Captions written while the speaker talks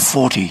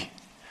40.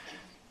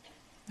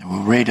 And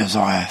we'll read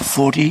Isaiah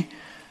 40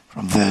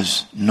 from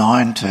verse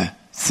 9 to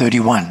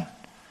 31.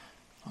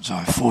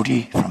 Isaiah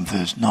 40 from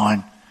verse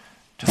 9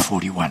 to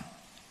 41.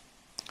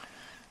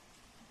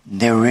 And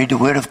there we read the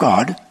word of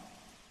God.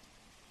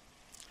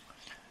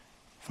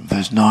 From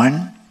verse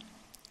 9.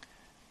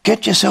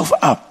 Get yourself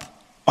up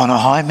on a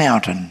high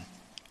mountain,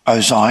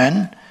 O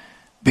Zion,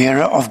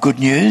 bearer of good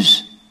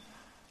news.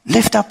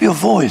 Lift up your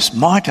voice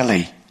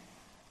mightily,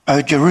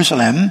 O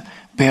Jerusalem,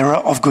 bearer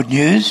of good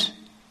news.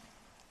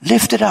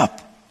 Lift it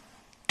up.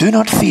 Do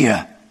not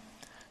fear.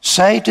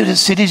 Say to the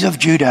cities of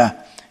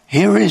Judah,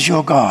 here is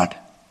your God.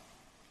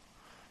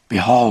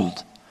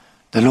 Behold,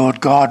 the Lord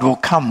God will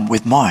come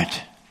with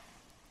might,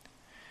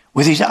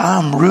 with his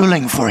arm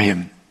ruling for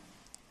him.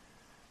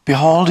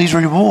 Behold, his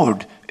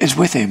reward is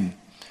with him,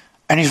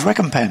 and his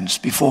recompense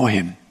before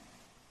him.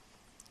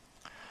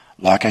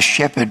 Like a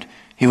shepherd,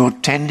 he will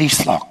tend his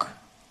flock.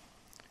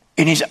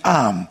 In his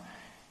arm,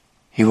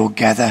 he will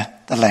gather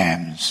the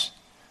lambs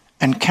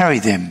and carry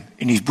them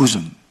in his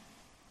bosom.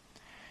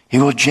 He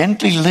will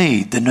gently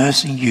lead the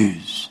nursing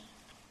ewes.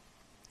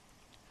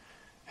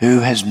 Who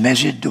has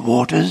measured the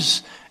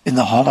waters in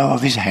the hollow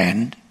of his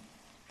hand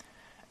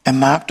and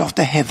marked off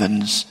the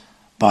heavens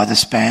by the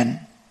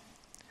span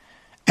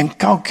and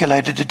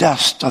calculated the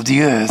dust of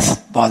the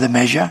earth by the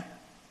measure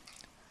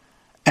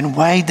and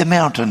weighed the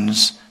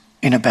mountains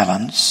in a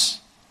balance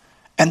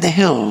and the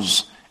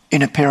hills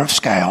in a pair of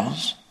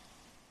scales?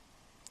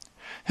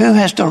 Who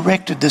has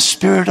directed the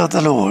Spirit of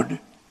the Lord,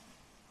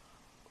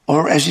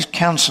 or as his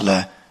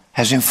counselor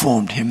has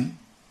informed him?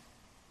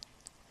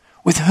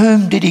 With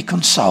whom did he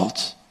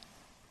consult,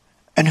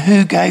 and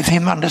who gave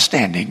him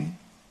understanding?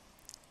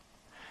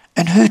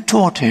 And who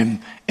taught him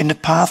in the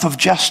path of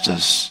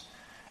justice,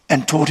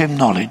 and taught him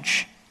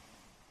knowledge,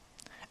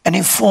 and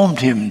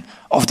informed him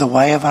of the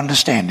way of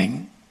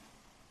understanding?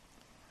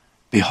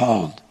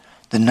 Behold,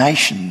 the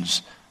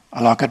nations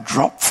are like a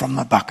drop from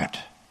a bucket,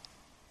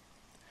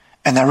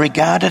 and are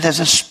regarded as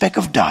a speck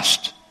of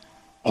dust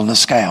on the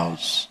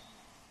scales.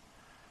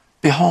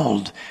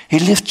 Behold, he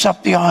lifts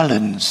up the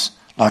islands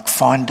like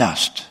fine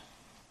dust.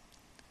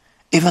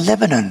 Even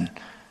Lebanon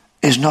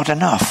is not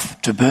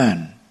enough to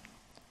burn,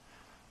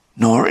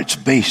 nor its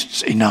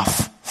beasts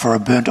enough for a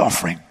burnt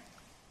offering.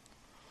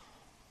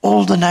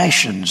 All the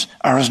nations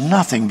are as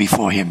nothing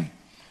before him.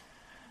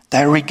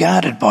 They are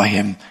regarded by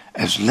him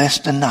as less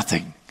than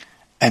nothing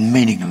and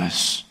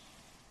meaningless.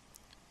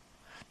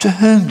 To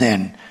whom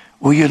then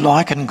will you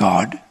liken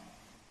God?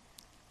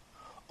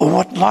 Or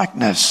what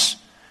likeness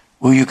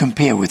will you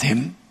compare with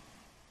him?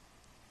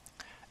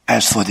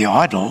 As for the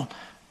idol,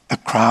 a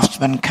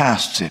craftsman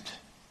casts it.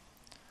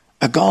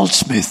 A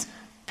goldsmith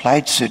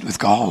plates it with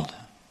gold.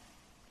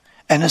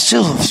 And a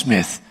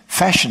silversmith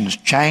fashions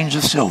chains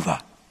of silver.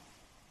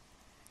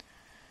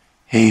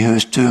 He who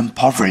is too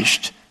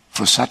impoverished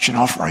for such an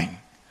offering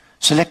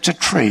selects a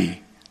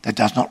tree that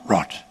does not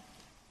rot.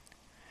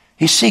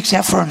 He seeks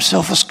out for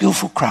himself a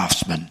skillful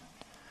craftsman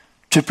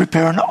to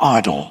prepare an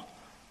idol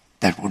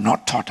that will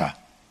not totter.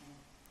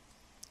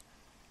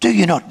 Do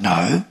you not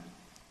know?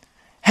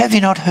 Have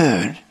you not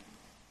heard?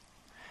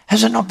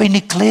 Has it not been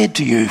declared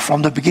to you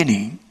from the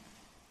beginning?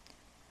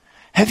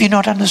 Have you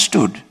not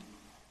understood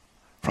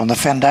from the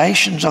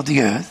foundations of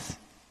the earth?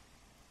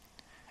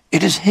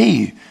 It is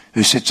he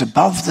who sits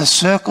above the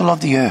circle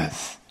of the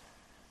earth,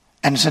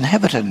 and its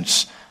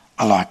inhabitants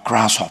are like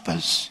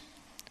grasshoppers,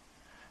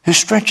 who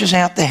stretches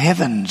out the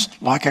heavens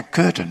like a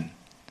curtain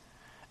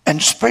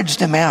and spreads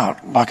them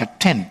out like a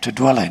tent to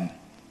dwell in.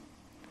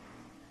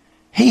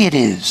 He it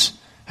is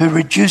who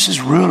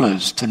reduces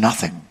rulers to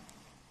nothing,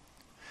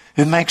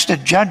 who makes the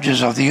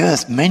judges of the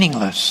earth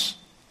meaningless.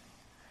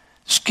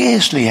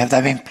 Scarcely have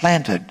they been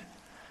planted,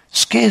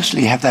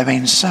 scarcely have they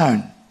been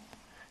sown,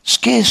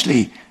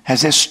 scarcely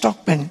has their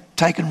stock been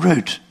taken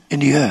root in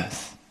the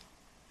earth.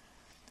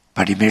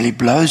 But he merely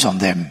blows on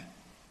them,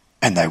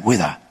 and they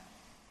wither,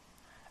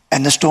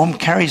 and the storm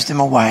carries them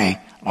away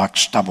like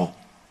stubble.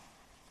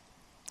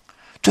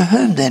 To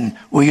whom then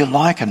will you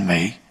liken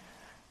me,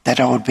 that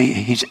I would be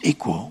his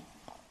equal,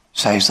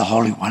 says the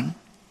Holy One?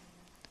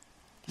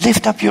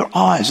 Lift up your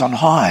eyes on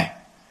high,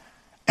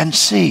 and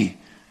see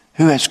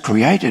who has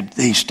created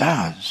these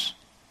stars,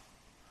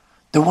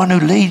 the one who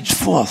leads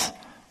forth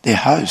their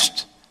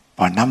host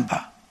by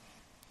number.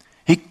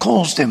 He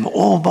calls them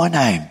all by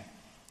name,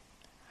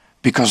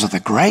 because of the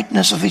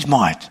greatness of his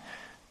might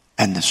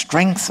and the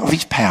strength of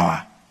his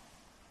power.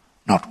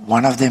 Not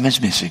one of them is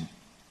missing.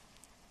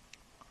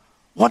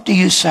 What do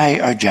you say,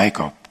 O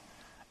Jacob,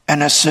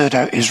 and assert,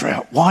 O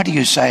Israel? Why do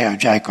you say, O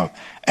Jacob,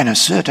 and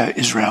assert, O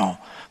Israel,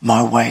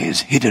 my way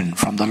is hidden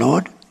from the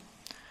Lord?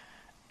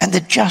 And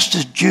the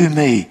justice due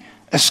me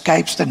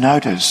escapes the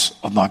notice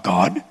of my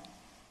God?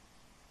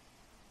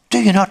 Do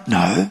you not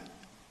know?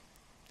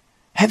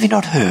 Have you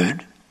not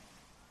heard?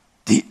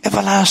 The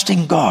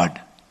everlasting God,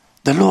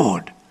 the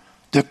Lord,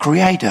 the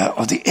creator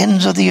of the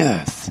ends of the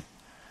earth,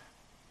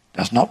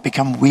 does not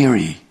become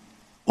weary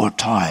or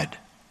tired.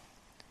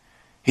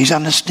 His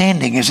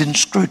understanding is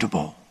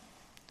inscrutable.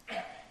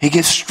 He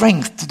gives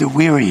strength to the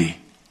weary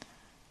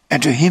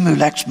and to him who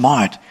lacks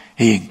might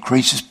he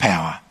increases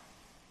power.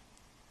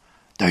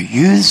 Though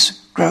youths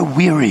grow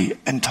weary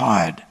and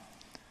tired,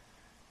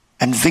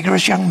 and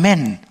vigorous young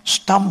men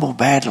stumble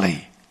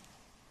badly,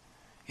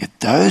 yet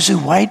those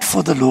who wait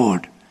for the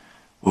Lord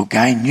will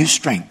gain new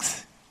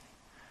strength.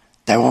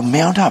 They will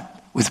mount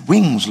up with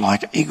wings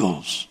like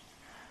eagles.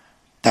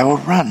 They will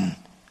run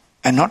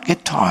and not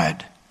get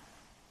tired.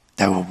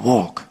 They will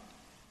walk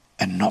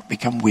and not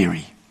become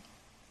weary.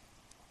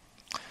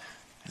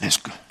 Let's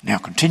now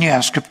continue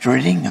our scripture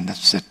reading, and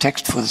that's the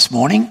text for this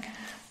morning.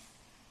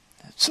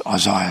 It's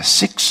Isaiah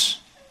 6,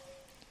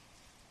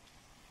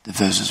 the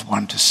verses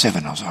 1 to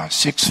 7. Isaiah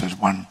 6, verse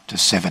 1 to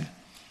 7.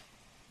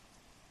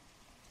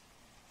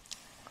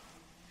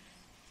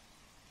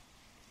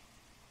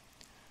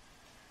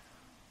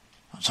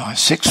 Isaiah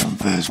 6 from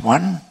verse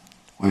 1,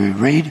 where we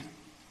read,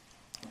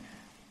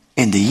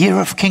 "In the year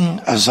of King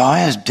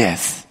Uzziah's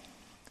death,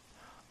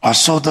 I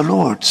saw the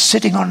Lord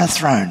sitting on a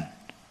throne,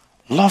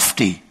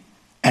 lofty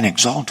and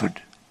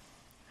exalted,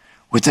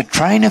 with the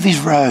train of his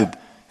robe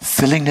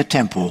filling the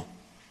temple.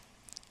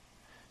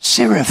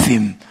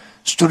 Seraphim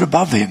stood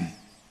above him,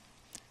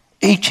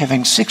 each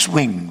having 6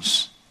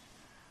 wings.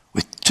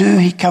 With 2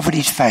 he covered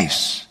his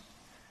face,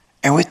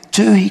 and with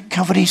 2 he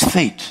covered his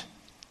feet,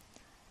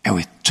 and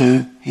with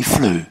 2 he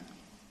flew.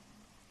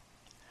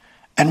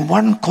 And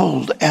one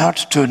called out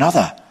to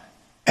another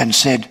and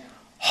said,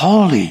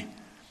 Holy,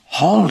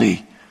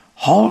 holy,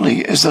 holy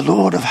is the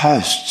Lord of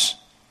hosts.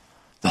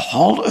 The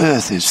whole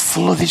earth is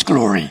full of his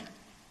glory.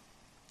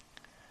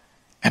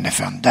 And the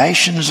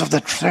foundations of the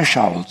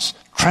thresholds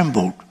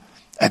trembled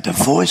at the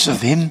voice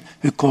of him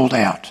who called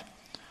out,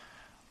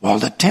 while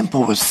the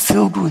temple was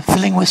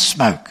filling with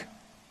smoke.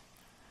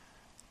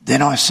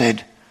 Then I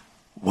said,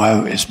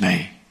 Woe is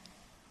me,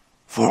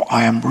 for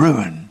I am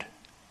ruined,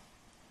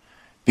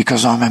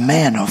 because I am a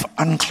man of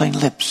unclean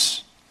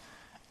lips,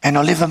 and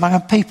I live among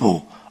a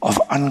people of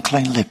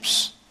unclean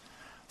lips.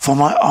 For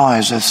my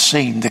eyes have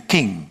seen the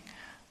King,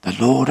 the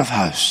Lord of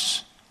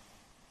hosts.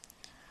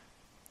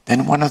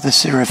 Then one of the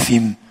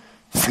seraphim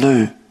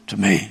flew to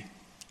me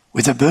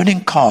with a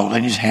burning coal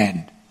in his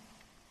hand,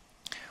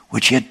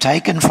 which he had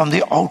taken from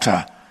the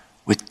altar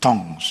with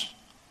tongs.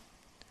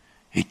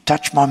 He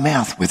touched my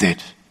mouth with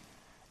it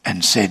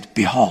and said,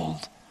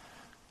 Behold,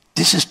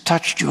 this has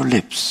touched your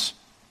lips,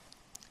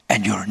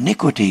 and your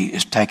iniquity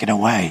is taken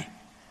away,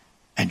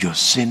 and your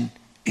sin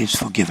is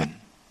forgiven."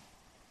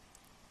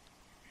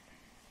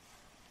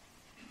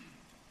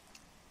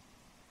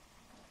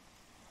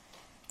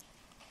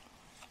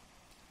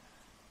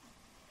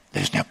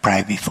 Let us now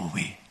pray before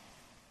we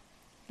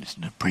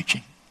listen to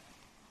preaching.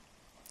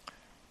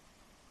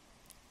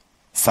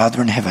 Father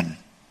in heaven,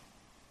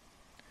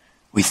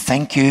 we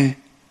thank you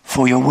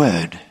for your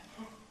word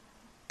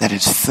that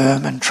is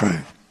firm and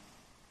true,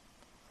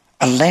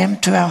 a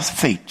lamp to our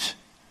feet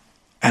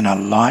and a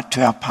light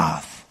to our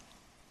path.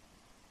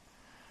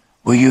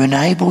 Will you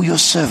enable your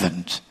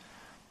servant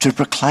to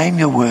proclaim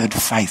your word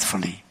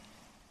faithfully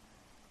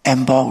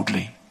and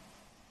boldly?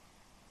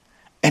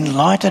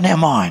 Enlighten our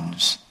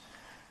minds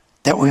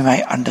that we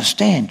may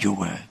understand your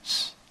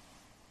words.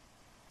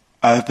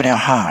 Open our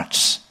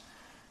hearts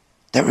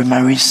that we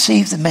may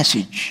receive the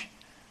message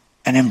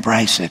and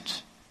embrace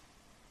it.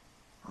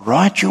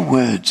 Write your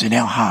words in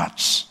our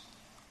hearts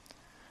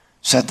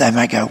so that they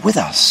may go with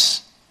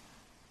us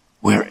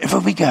wherever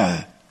we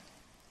go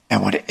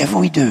and whatever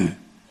we do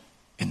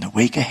in the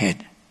week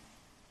ahead.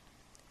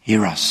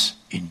 Hear us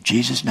in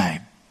Jesus'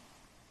 name.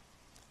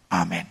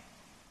 Amen.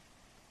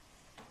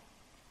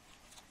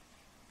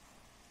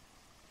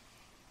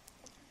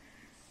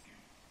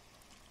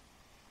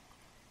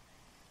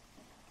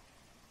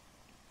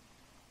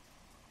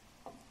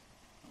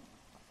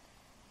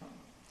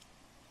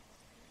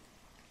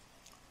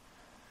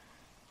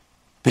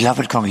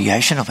 Beloved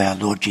congregation of our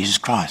Lord Jesus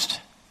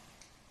Christ,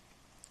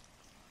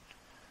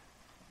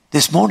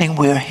 this morning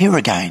we're here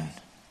again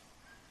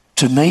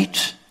to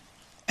meet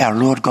our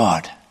Lord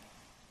God.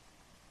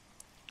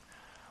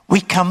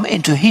 We come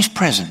into his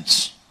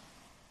presence.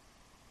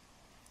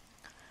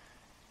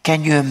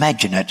 Can you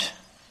imagine it?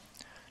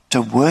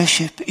 To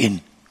worship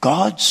in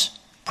God's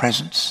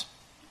presence?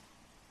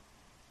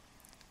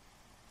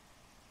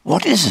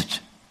 What is it?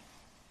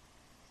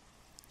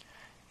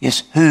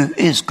 Yes, who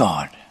is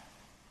God?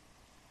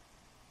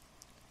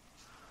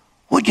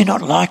 Would you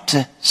not like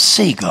to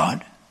see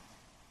God?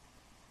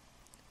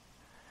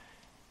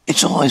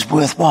 It's always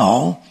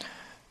worthwhile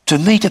to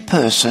meet a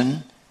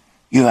person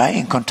you are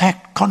in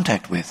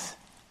contact with.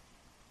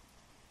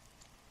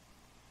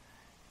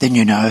 Then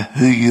you know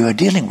who you are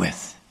dealing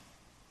with.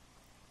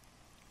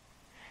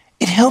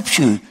 It helps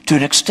you to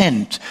an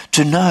extent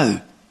to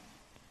know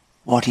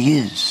what he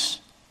is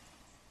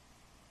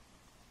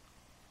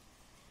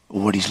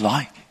or what he's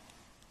like.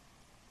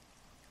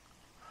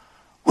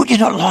 Would you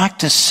not like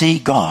to see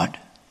God?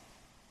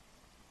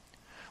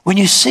 When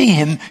you see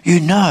him, you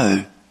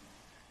know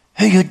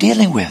who you're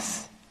dealing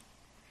with,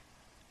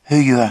 who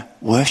you are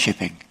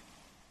worshipping.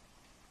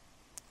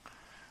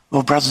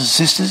 Well, brothers and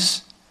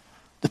sisters,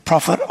 the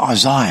prophet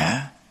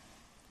Isaiah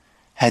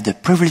had the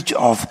privilege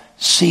of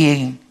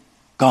seeing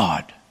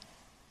God,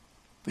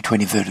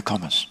 between inverted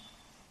commas.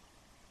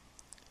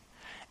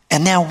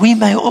 And now we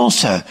may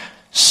also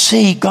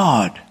see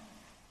God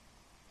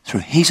through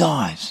his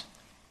eyes.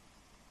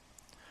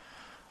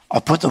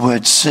 I put the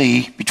word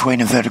see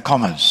between inverted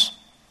commas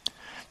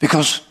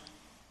because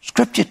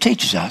Scripture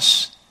teaches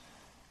us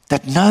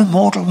that no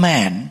mortal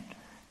man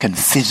can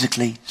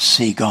physically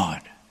see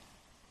God.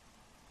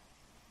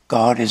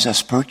 God is a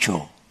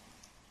spiritual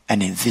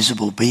and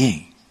invisible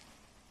being.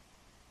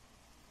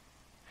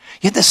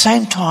 Yet at the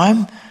same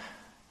time,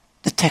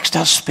 the text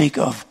does speak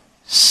of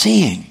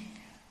seeing.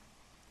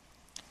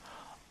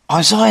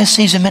 Isaiah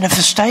sees a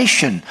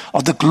manifestation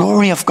of the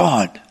glory of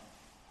God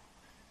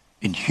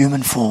in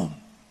human form,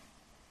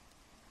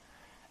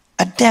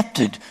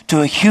 adapted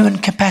to a human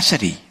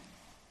capacity,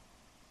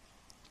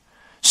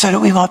 so that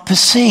we might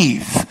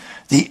perceive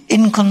the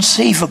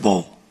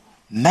inconceivable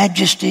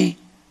majesty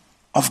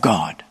of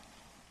God.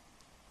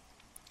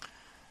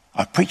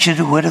 I preached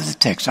the word of the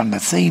text on the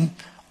theme,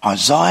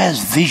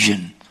 Isaiah's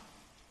vision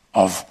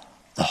of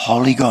the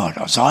Holy God.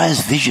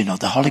 Isaiah's vision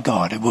of the Holy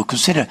God. And we'll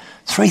consider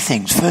three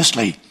things.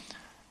 Firstly,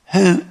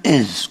 who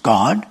is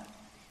God?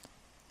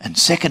 And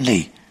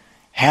secondly,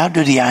 how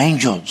do the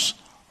angels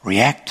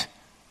react?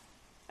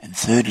 And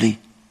thirdly,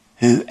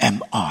 who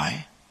am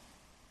I?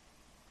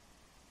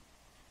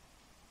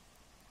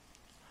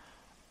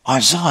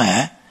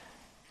 Isaiah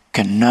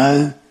can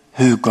know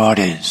who God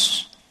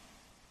is.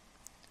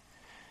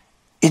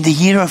 In the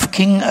year of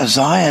King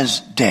Uzziah's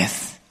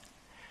death,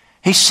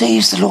 he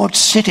sees the Lord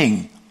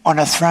sitting on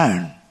a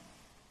throne.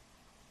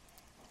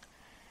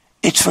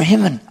 It's for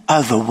him an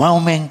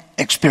overwhelming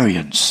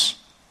experience.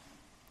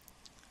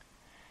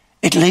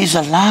 It leaves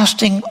a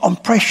lasting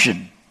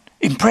impression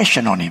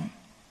on him.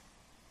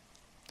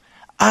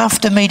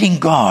 After meeting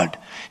God,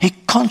 he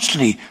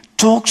constantly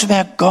talks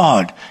about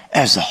God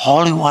as the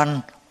Holy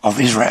One of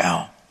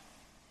Israel.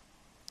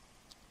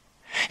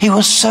 He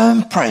was so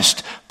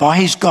impressed by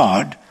his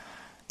God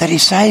that he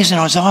says in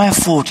Isaiah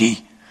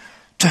 40,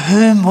 "To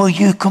whom will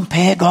you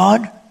compare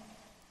God?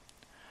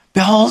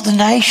 Behold, the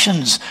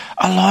nations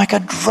are like a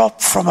drop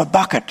from a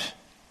bucket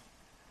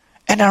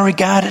and are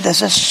regarded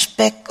as a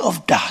speck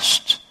of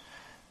dust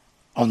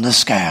on the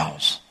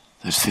scales."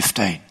 Verse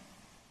 15.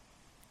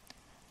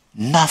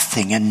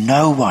 Nothing and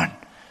no one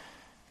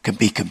can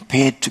be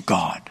compared to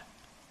God.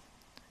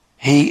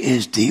 He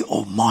is the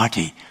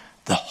Almighty,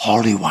 the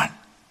Holy One.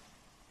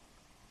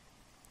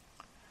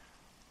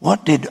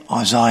 What did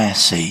Isaiah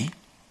see?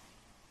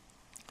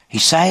 He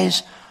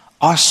says,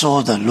 "I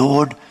saw the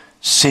Lord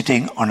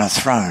sitting on a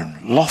throne,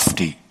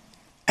 lofty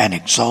and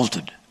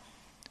exalted,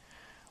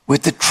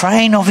 with the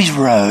train of his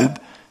robe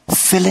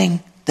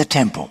filling the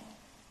temple."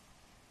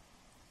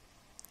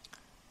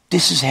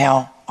 This is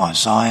how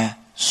Isaiah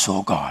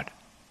saw God.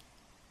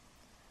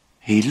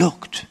 He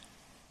looked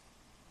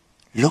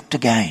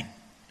again,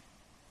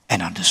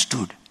 and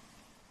understood.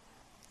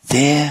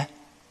 There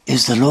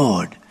is the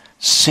Lord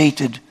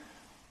seated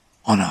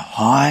on a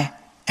high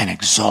and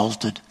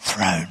exalted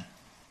throne.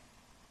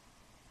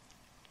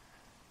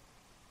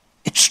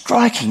 It's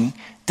striking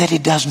that he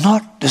does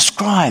not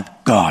describe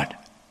God.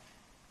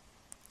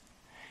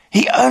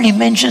 He only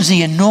mentions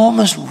the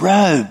enormous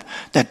robe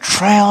that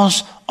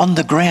trails on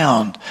the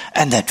ground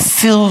and that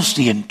fills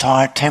the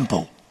entire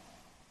temple.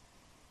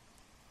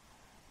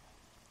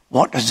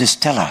 What does this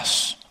tell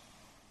us?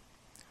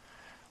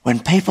 When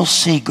people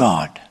see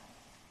God,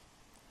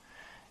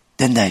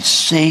 then they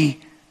see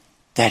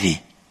that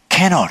he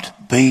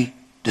cannot be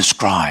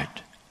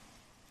described.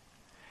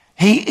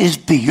 He is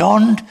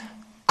beyond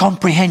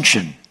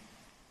comprehension.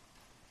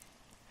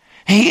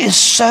 He is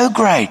so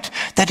great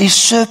that he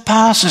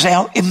surpasses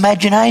our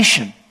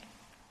imagination.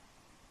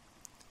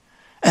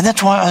 And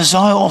that's why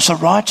Isaiah also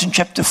writes in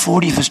chapter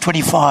 40, verse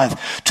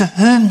 25, "To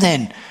whom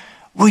then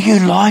will you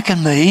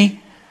liken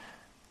me,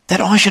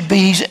 that I should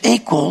be his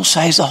equal,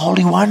 says the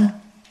Holy One?"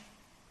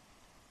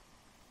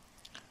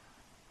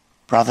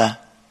 Brother,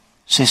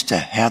 sister,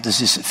 how does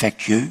this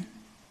affect you?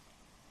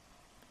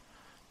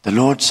 The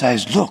Lord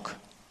says, look,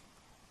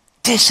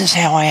 this is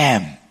how I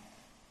am.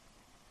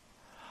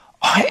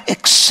 I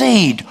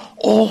exceed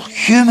all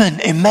human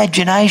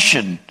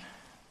imagination,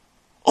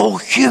 all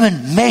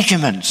human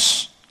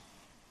measurements.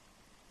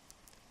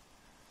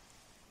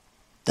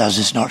 Does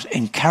this not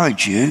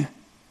encourage you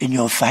in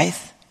your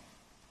faith?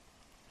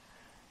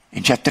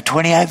 In chapter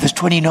 28, verse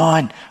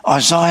 29,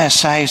 Isaiah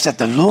says that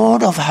the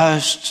Lord of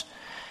hosts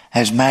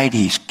has made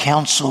his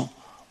counsel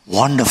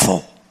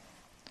wonderful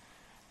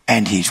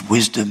and his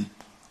wisdom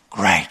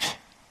great.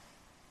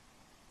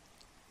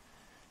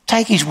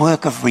 Take his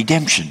work of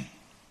redemption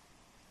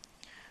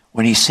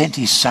when he sent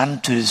his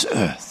Son to this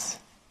earth.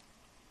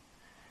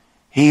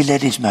 He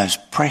let his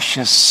most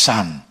precious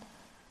Son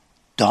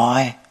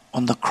die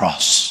on the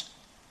cross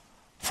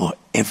for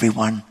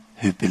everyone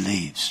who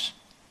believes.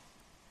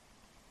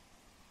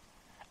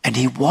 And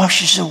he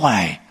washes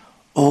away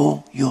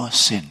all your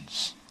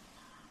sins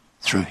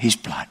through his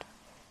blood.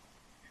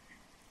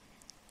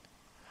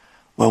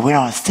 Well, when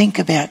I think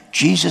about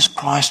Jesus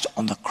Christ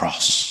on the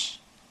cross,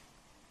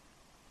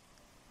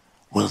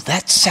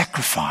 that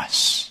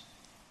sacrifice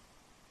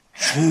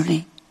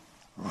truly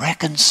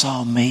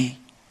reconcile me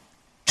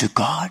to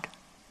God?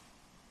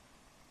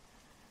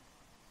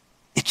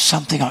 It's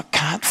something I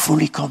can't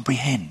fully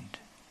comprehend.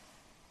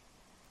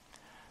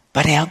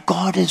 But our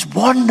God is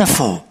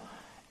wonderful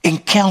in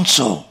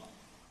counsel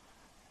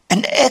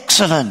and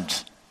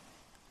excellent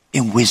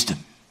in wisdom.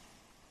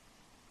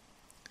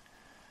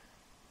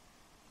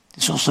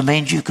 This also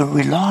means you can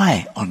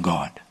rely on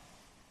God.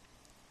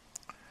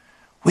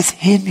 With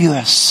him you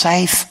are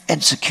safe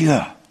and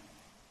secure.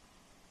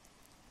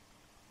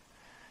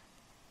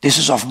 This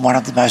is often one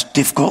of the most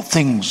difficult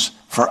things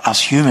for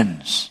us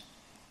humans.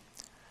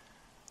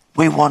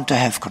 We want to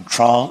have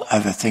control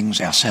over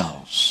things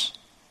ourselves.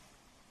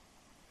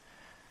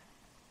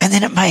 And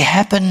then it may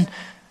happen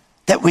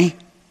that we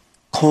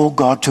call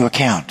God to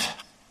account.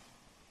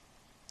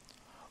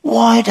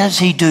 Why does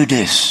he do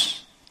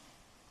this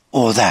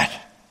or that?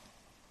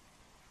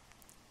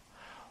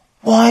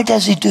 Why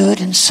does he do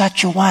it in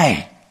such a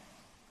way?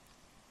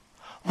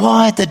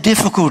 Why the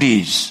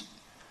difficulties,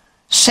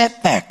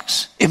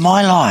 setbacks in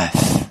my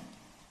life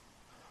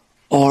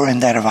or in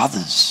that of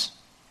others?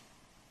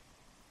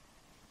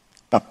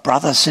 But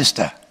brother,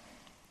 sister,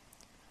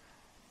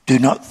 do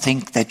not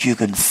think that you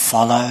can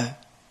follow,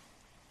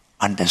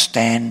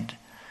 understand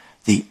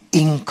the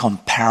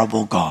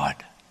incomparable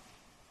God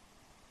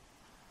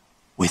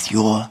with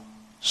your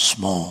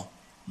small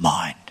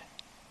mind.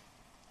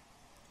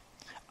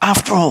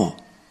 After all,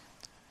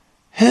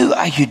 who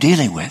are you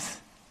dealing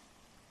with?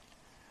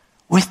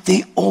 With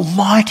the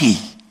Almighty,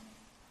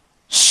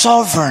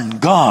 sovereign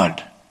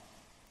God,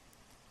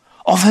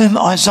 of whom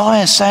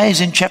Isiah says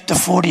in chapter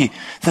 40,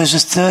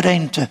 verses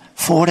 13 to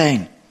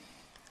 14,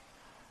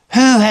 who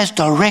has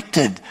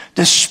directed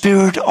the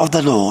Spirit of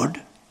the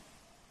Lord,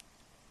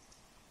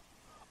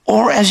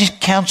 or as his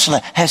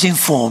counselor has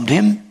informed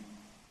him?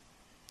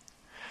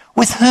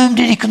 With whom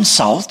did he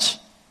consult?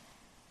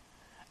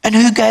 And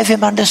who gave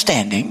him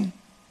understanding?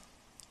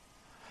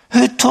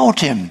 Who taught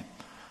him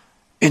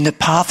in the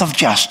path of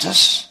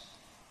justice,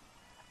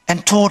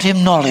 and taught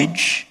him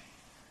knowledge,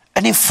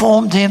 and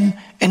informed him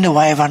in the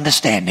way of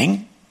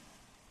understanding?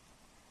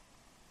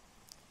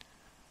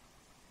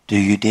 Do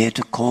you dare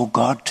to call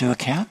God to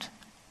account?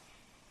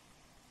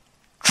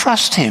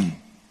 Trust him,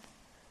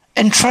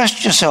 and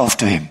trust yourself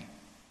to him.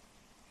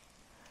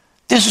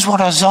 This is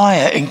what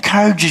Isiah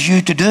encourages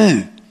you to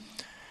do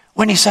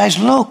when he says,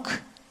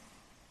 look,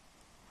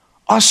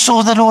 I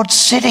saw the Lord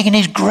sitting in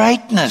his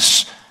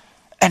greatness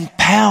and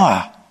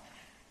power.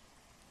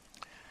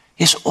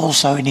 Yes,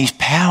 also in his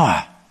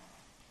power.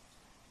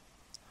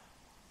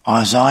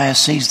 Isiah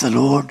sees the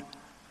Lord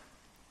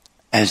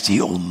as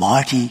the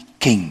Almighty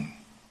King,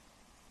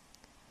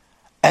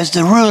 as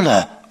the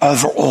ruler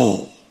over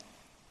all.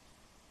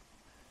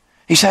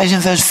 He says in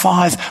verse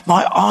 5,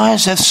 my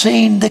eyes have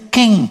seen the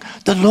King,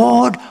 the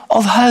Lord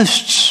of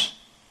hosts.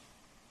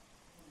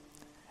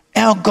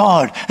 Our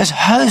God has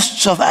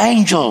hosts of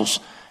angels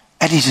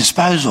at his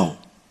disposal.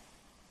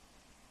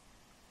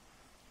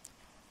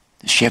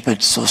 The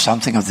shepherds saw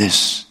something of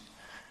this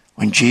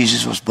when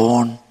Jesus was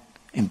born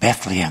in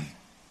Bethlehem.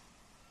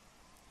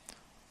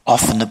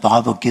 Often the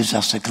Bible gives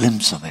us a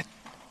glimpse of it.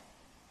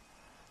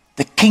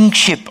 The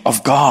kingship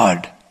of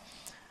God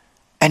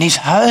and his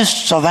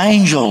hosts of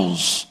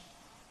angels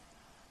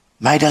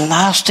made a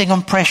lasting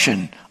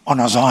impression on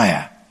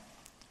Isiah.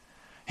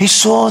 He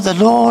saw the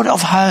Lord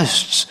of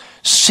hosts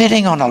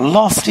sitting on a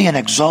lofty and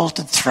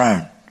exalted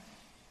throne.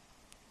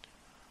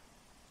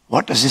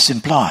 What does this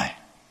imply?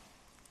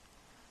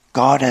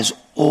 God has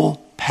all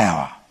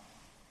power.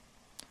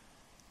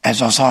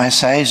 As Isiah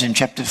says in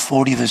chapter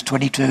 40, verse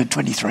 22 and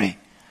 23,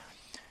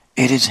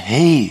 it is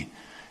he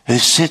who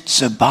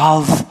sits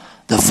above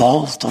the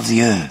vault of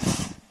the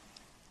earth,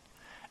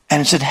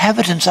 and its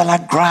inhabitants are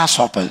like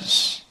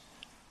grasshoppers,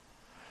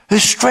 who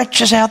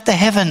stretches out the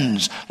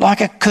heavens like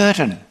a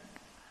curtain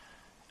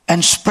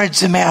and spreads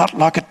them out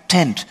like a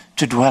tent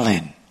to dwell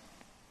in.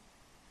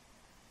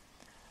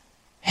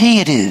 He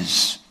it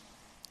is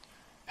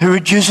who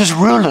reduces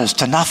rulers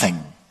to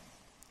nothing,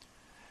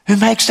 who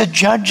makes the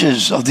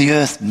judges of the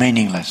earth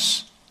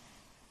meaningless.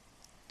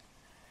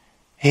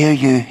 Here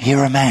you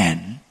hear a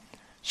man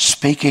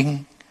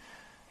speaking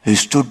who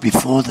stood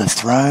before the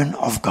throne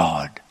of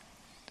God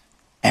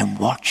and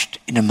watched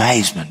in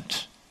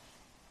amazement.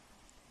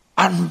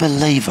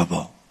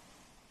 Unbelievable.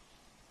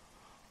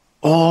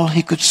 All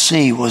he could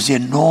see was the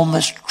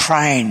enormous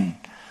train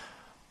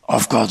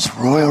of God's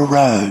royal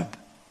robe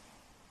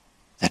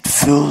that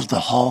filled the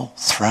whole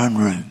throne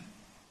room.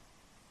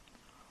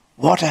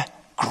 What a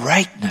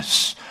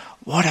greatness,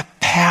 what a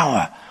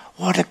power,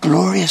 what a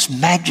glorious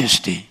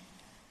majesty.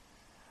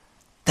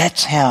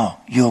 That's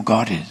how your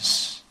God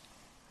is.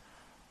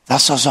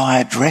 Thus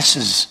Isiah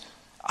addresses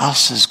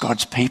us as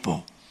God's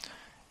people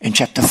in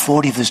chapter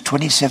 40, verse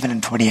 27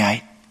 and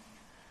 28.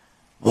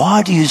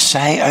 Why do you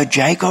say, O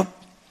Jacob,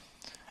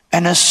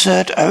 and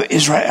assert, O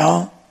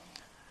Israel,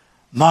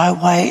 my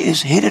way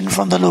is hidden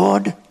from the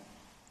Lord,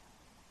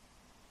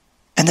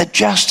 and the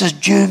justice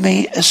due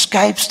me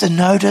escapes the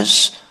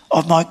notice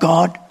of my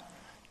God?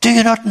 Do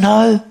you not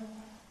know?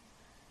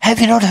 Have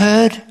you not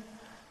heard?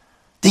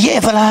 The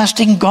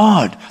everlasting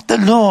God, the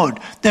Lord,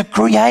 the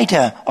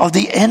creator of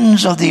the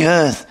ends of the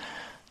earth,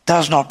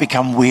 does not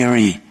become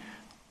weary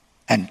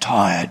and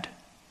tired.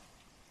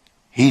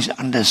 His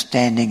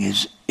understanding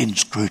is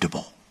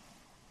inscrutable.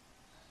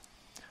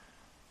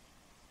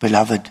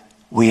 Beloved,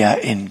 we are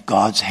in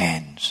God's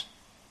hands.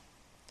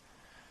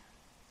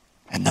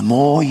 And the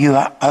more you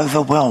are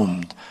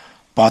overwhelmed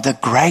by the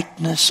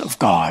greatness of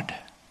God,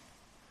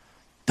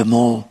 the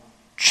more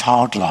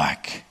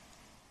childlike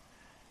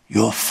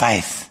your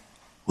faith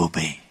will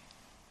be.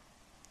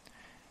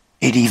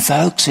 It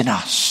evokes in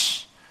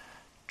us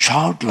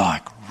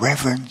childlike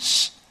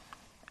reverence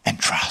and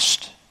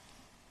trust.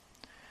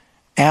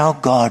 Our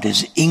God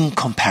is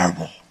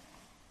incomparable.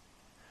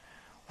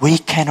 We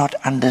cannot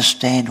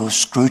understand or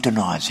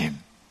scrutinize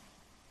him.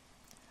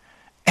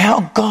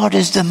 Our God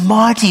is the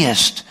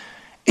mightiest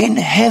in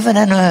heaven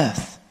and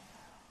earth.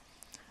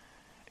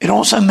 It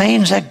also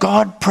means that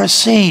God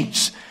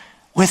proceeds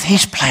with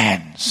his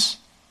plans.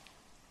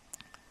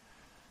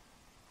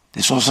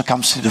 This also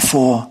comes to the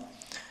fore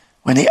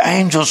when the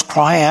angels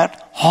cry out,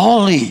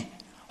 "Holy,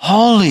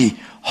 holy,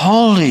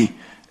 holy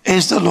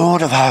is the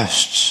Lord of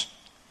hosts."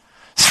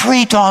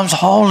 3 times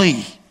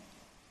holy.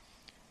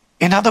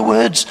 In other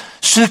words,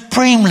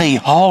 supremely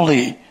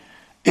holy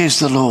is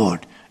the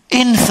Lord.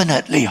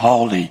 Infinitely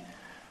holy.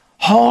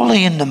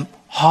 Holy in the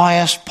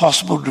highest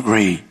possible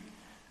degree.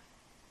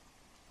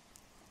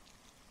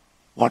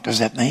 What does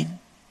that mean?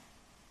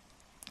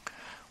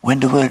 When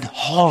the word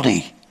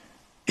holy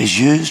is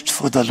used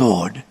for the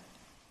Lord,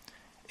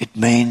 it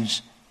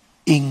means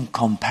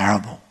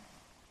incomparable.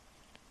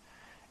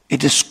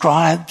 It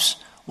describes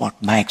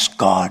what makes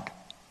God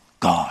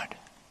God.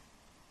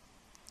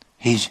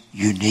 His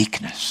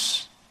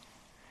uniqueness,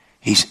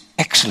 his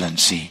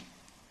excellency,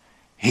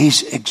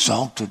 his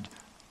exalted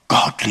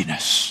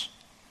godliness.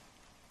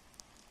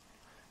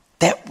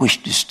 That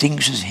which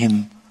distinguishes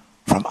him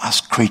from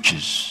us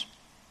creatures.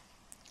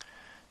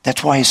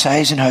 That's why he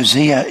says in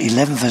Hosea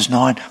 11 verse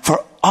 9,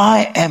 "For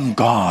I am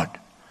God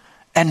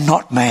and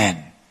not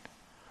man,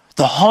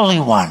 the Holy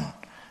One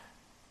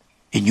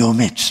in your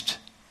midst."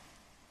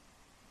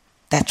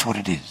 That's what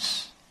it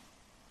is.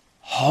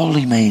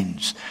 Holy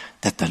means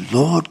that the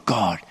Lord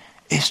God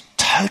is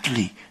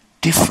totally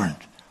different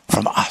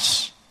from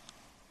us.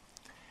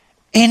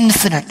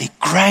 Infinitely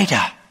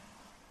greater,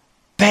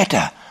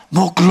 better,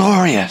 more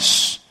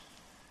glorious.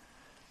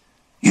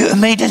 You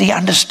immediately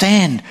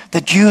understand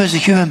that you as a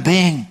human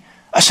being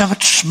are so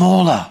much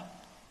smaller,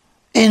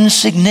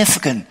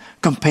 insignificant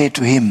compared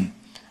to him,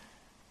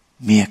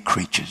 mere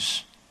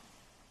creatures.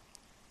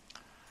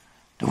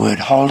 The word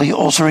holy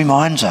also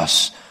reminds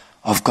us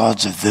of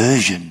God's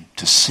aversion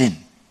to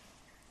sin.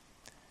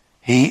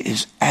 He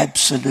is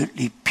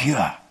absolutely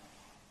pure.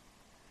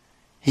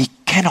 He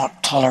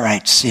cannot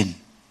tolerate sin.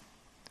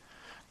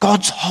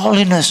 God's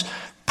holiness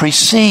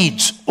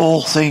precedes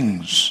all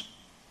things.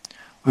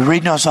 We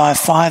read in Isaiah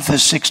 5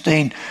 verse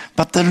 16,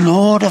 "But the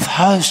Lord of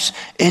hosts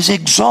is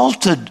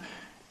exalted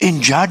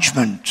in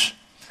judgment,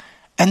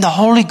 and the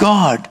holy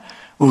God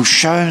will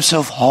show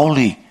himself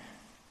holy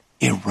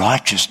in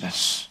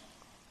righteousness."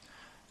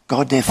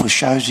 God therefore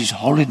shows his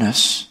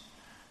holiness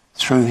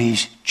through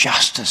his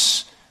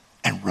justice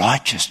and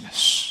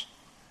righteousness.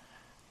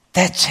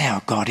 That's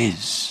how God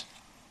is.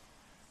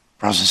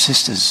 Brothers and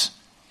sisters,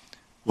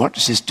 what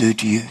does this do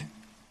to you?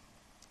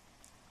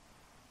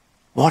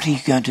 What are you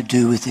going to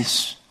do with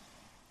this?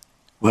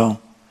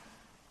 Well,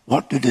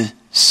 what do the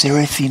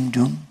seraphim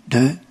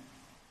do?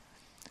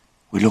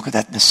 We look at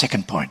that in the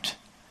second point,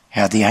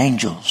 how the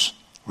angels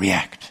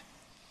react.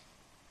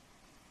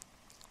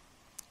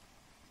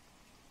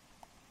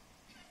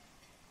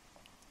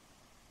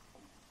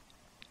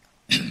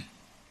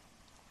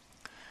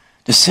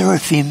 The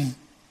seraphim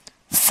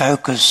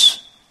focus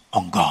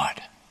on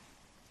God.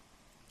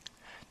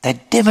 They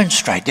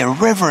demonstrate their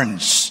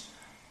reverence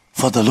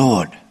for the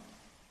Lord.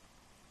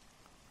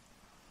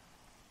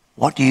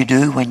 What do you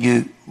do when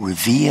you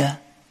revere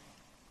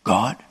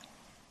God?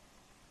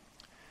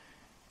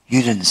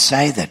 You didn't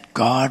say that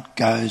God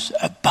goes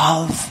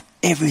above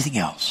everything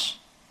else.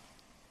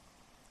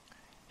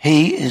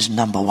 He is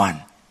number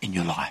one in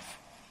your life.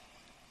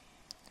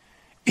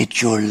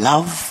 It's your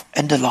love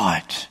and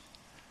delight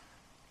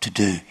to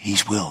do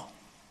his will.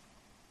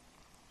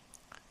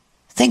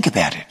 Think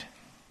about it.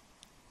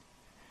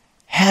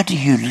 How do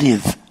you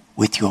live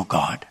with your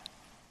God?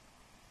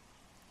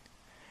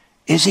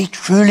 Is he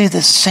truly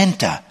the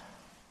center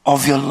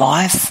of your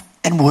life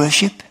and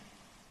worship?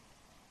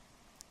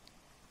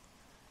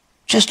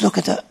 Just look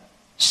at the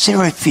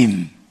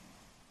seraphim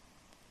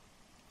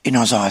in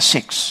Isaiah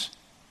 6.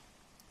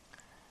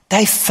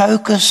 They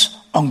focus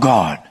on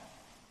God.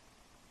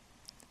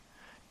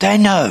 They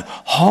know,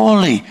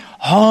 holy,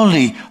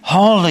 holy,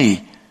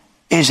 holy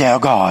is our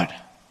God.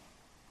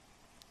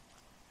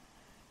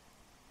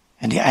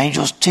 And the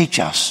angels teach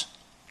us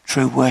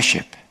true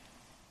worship.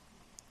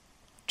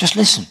 Just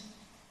listen.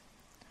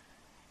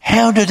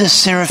 How do the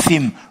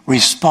seraphim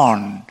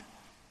respond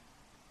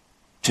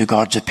to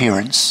God's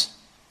appearance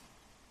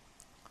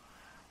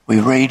We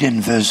read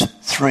in verse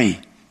 3,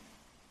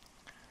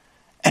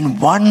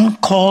 and one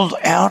called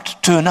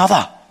out to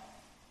another.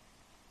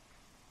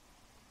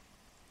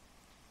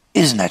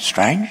 Isn't that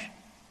strange?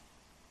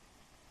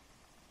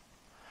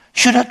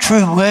 Should a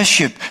true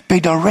worship be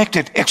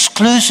directed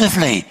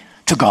exclusively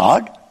to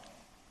God?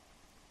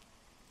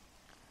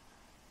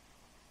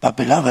 But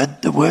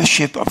beloved, the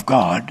worship of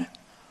God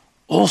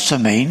also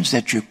means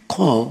that you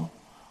call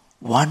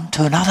one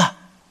to another.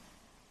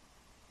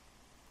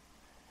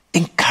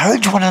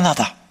 Encourage one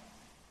another,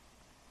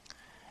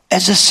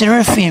 as the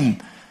seraphim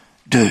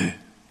do.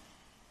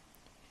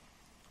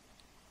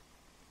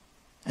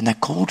 And they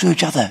call to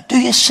each other. Do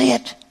you see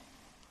it?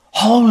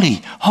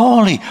 Holy,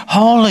 holy,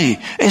 holy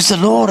is the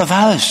Lord of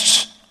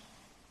hosts.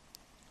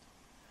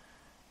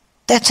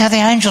 That's how the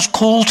angels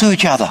call to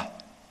each other.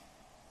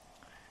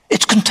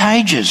 It's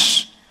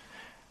contagious.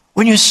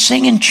 When you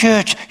sing in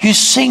church, you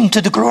sing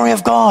to the glory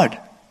of God.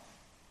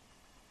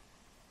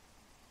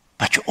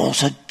 But you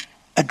also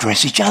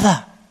address each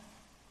other.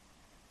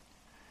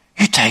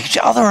 You take each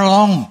other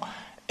along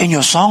in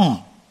your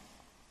song.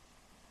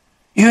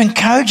 You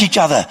encourage each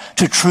other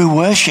to true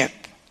worship.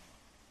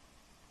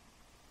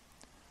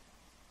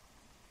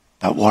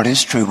 But what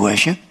is true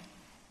worship?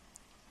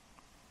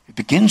 It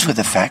begins with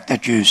the fact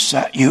that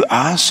you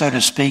are, so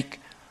to speak,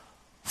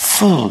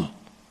 full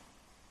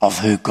of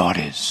who God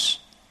is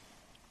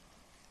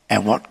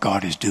and what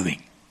God is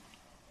doing.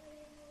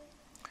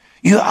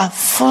 You are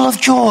full of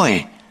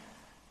joy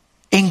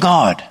in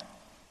God.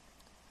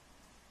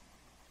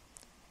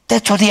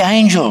 That's what the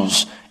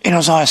angels in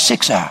Isaiah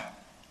 6 are.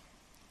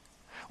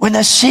 When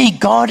they see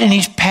God in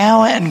his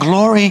power and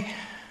glory,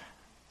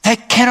 they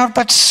cannot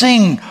but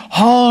sing,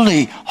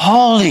 holy,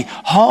 holy,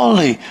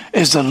 holy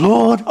is the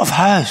Lord of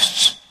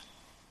hosts.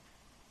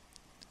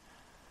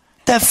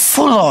 They're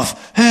full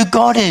of who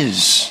God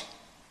is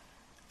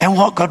and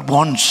what God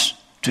wants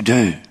to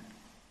do.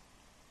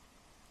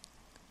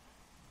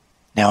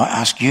 Now I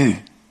ask you,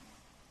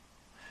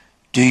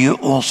 do you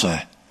also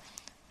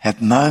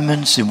have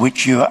moments in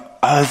which you are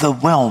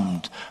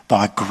overwhelmed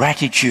by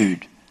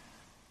gratitude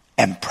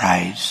and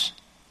praise?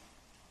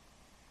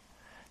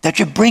 That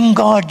you bring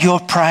God your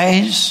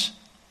praise?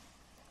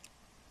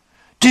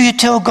 Do you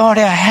tell God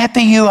how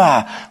happy you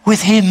are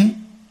with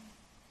him?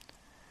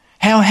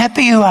 How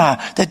happy you are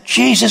that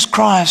Jesus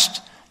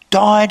Christ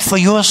died for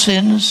your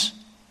sins?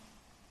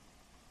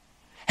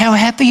 How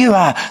happy you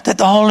are that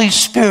the Holy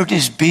Spirit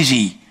is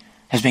busy,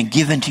 has been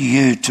given to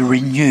you to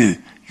renew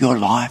your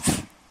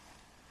life?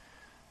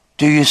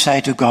 Do you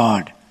say to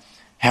God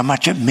how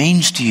much it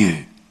means to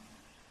you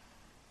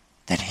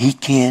that he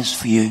cares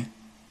for you?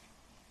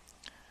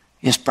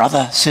 Yes,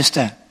 brother,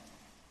 sister,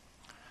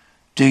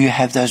 do you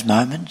have those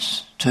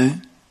moments too?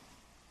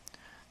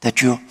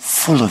 That you're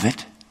full of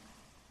it?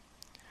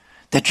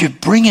 That you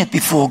bring it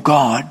before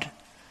God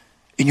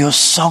in your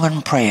song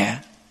and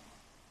prayer?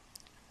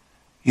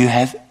 You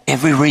have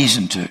every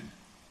reason to.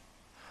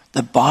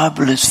 The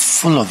Bible is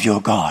full of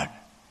your God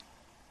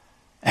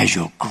as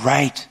your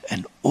great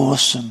and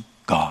awesome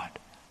God.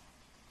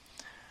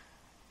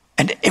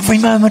 And every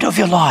moment of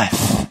your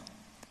life,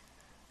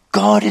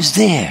 God is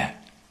there.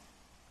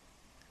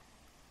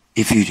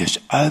 If you just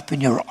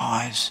open your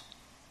eyes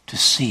to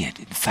see it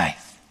in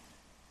faith.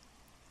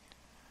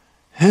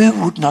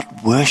 Who would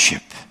not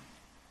worship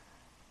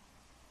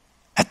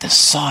at the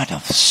sight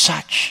of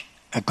such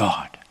a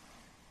God?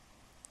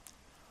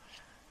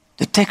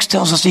 The text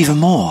tells us even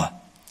more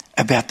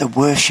about the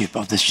worship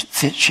of the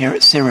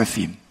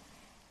seraphim.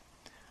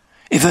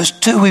 In verse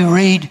 2 we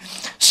read,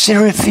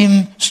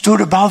 seraphim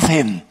stood above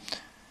him,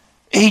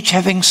 each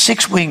having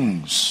 6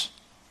 wings.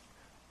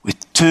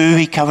 With 2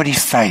 he covered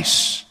his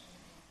face.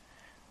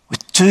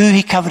 With 2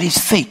 he covered his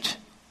feet.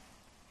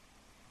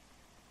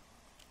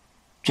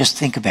 Just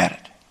think about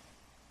it.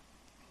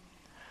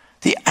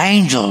 The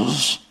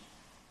angels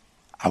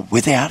are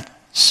without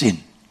sin.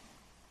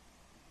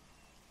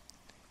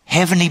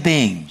 Heavenly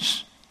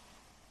beings.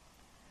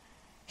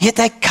 Yet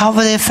they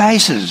cover their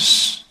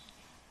faces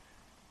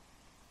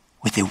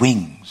with their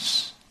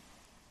wings.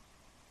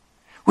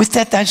 With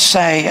that they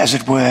say, as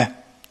it were,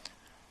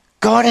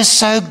 God is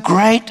so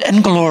great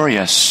and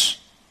glorious.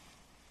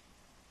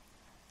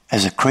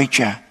 As a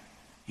creature,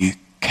 you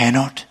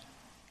cannot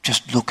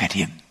just look at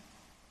him.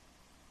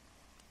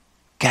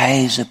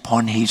 Gaze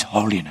upon his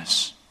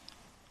holiness.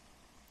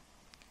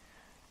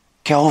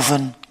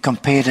 Calvin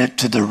compared it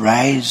to the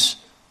rays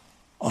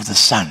of the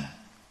sun.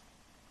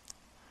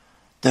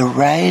 The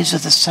rays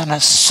of the sun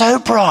are so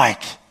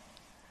bright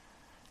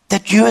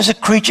that you as a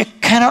creature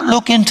cannot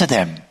look into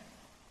them.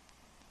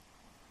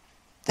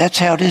 That's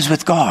how it is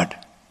with God.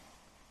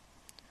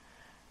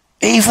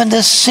 Even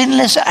the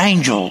sinless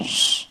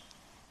angels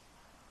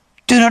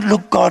do not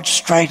look God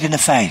straight in the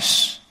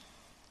face.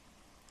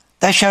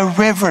 They show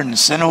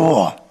reverence and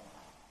awe.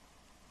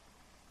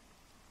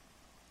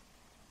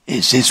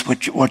 Is this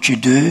what you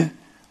do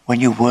when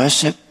you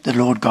worship the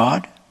Lord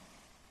God?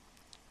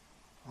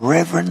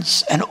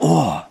 Reverence and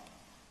awe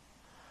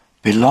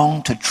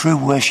belong to true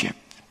worship,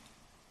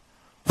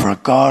 for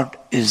God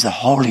is the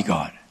holy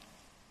God.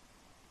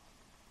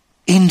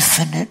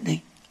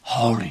 infinitely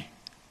holy.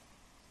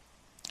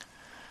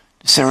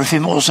 The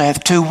seraphim also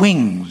have 2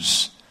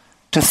 wings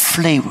to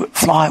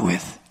fly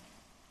with.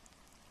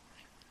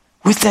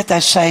 With that they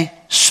say,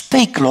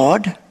 "Speak,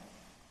 Lord,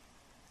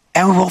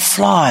 and we will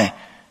fly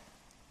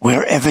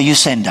wherever you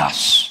send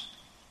us.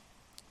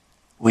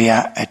 We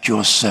are at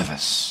your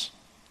service."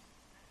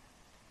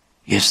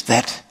 Yes,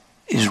 that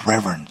is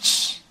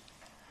reverence,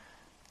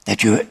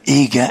 that you are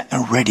eager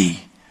and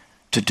ready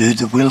to do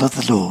the will of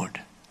the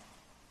Lord,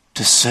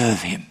 to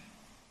serve him.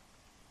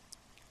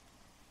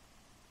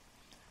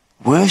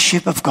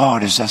 Worship of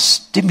God is thus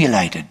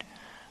stimulated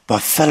by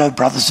fellow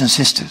brothers and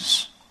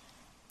sisters.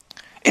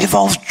 It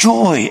involves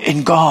joy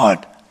in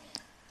God,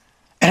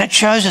 and it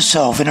shows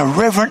itself in a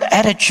reverent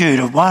attitude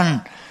of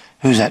one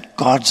who's at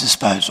God's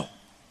disposal.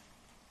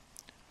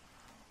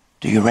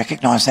 Do you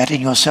recognize that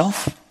in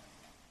yourself?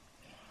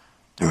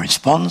 The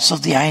response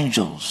of the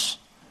angels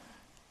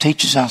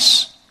teaches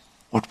us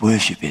what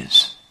worship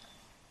is.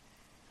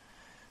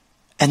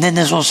 And then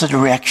there's also the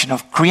reaction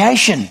of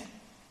creation.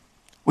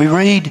 We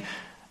read,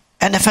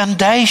 "And the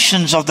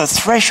foundations of the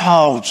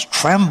thresholds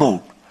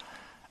trembled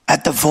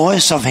at the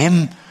voice of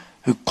him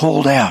who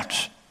called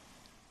out,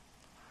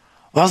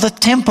 while the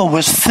temple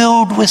was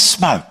filled with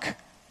smoke."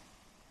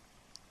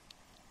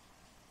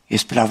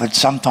 Yes, beloved,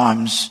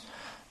 sometimes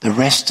the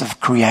rest of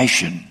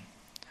creation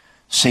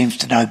seems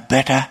to know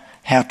better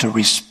how to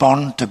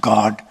respond to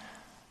God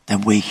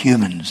than we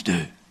humans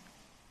do.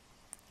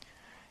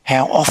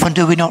 How often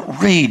do we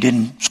not read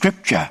in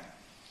Scripture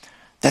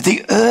that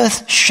the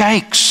earth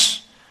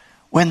shakes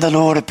when the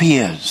Lord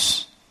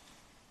appears?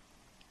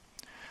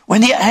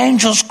 When the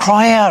angels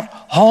cry out,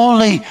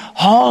 "Holy,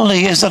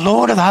 holy is the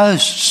Lord of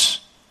hosts,"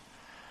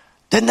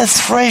 then the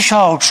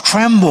thresholds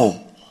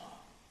tremble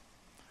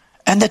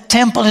and the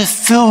temple is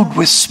filled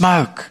with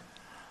smoke.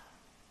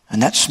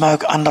 And that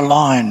smoke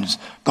underlines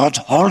God's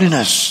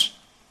holiness.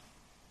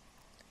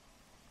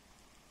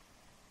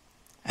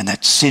 And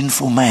that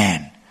sinful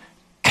man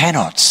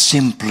cannot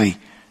simply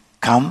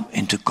come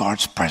into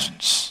God's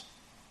presence.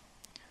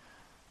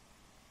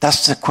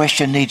 Thus the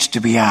question needs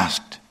to be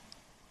asked,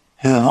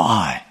 who am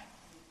I?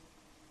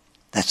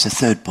 That's the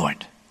third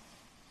point.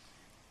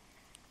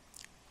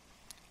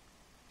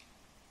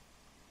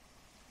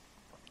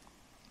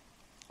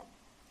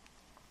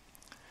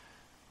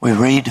 We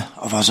read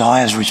of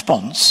Isaiah's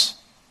response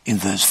in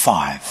verse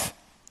 5.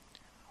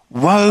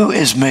 "Woe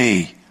is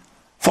me,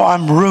 for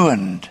I'm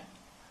ruined.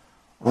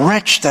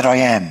 Wretch that I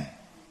am."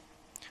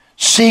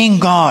 Seeing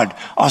God,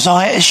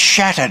 Isaiah is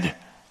shattered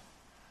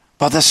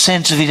by the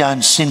sense of his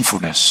own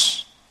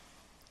sinfulness.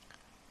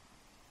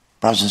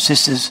 Brothers and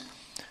sisters,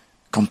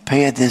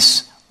 compare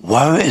this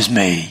 "woe is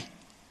me"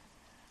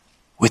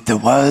 with the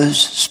woes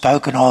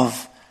spoken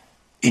of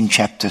in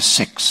chapter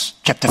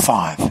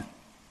 5.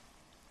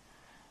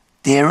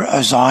 There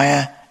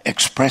Isaiah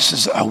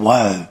expresses a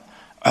woe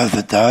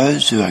over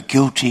those who are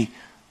guilty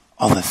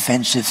of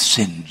offensive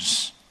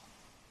sins.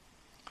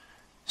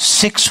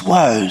 6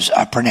 woes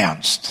are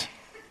pronounced.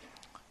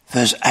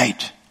 Verse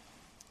 8.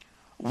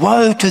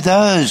 "Woe to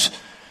those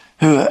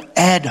who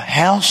add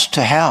house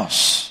to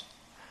house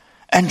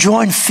and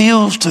join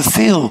fields to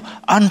field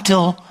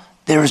until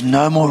there is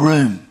no more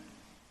room."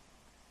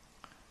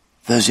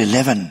 Verse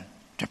 11,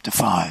 chapter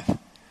 5.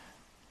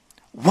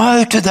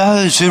 "Woe to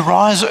those who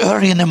rise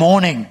early in the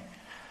morning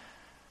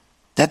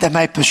that they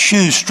may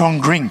pursue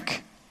strong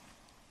drink,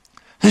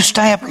 who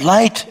stay up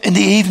late in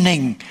the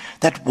evening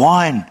that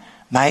wine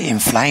may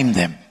inflame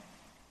them."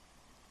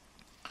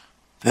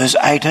 Verse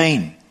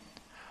 18.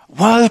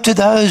 "Woe to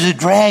those who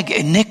drag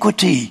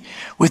iniquity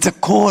with the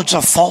cords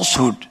of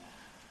falsehood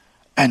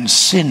and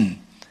sin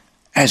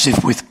as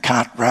if with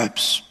cart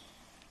ropes."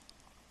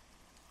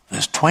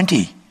 Verse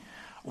 20.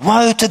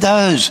 "Woe to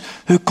those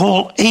who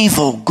call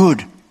evil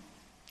good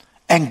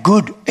and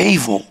good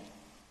evil,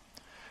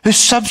 who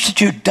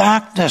substitute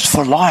darkness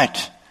for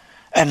light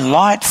and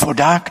light for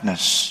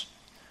darkness,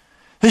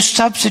 who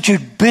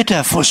substitute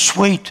bitter for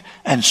sweet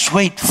and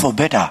sweet for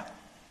bitter."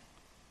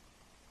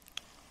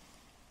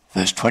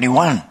 Verse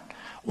 21.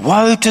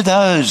 "Woe to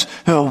those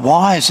who are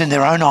wise in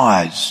their own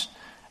eyes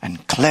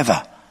and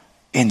clever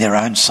in their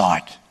own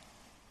sight."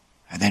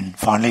 And then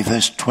finally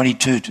verse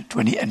 22 to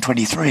 20 and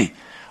 23.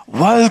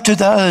 "Woe to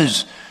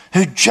those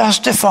who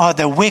justify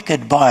the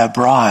wicked by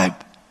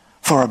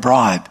for a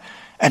bribe,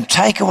 and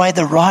take away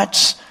the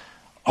rights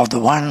of the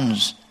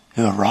ones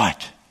who are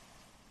right."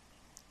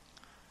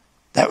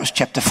 That was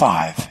chapter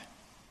 5.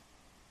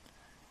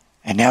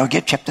 And now we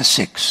get chapter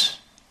 6.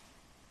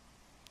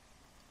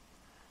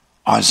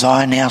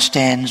 Isaiah now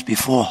stands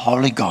before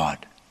holy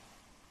God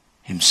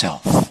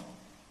himself.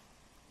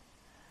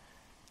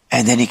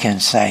 And then he can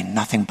say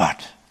nothing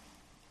but,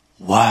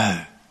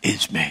 "Woe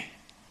is me."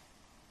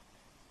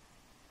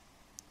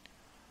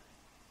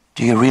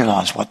 Do you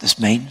realize what this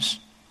means?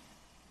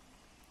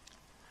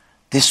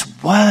 This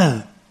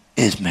 "woe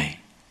is me"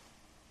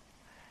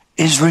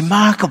 is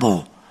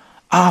remarkable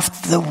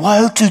after the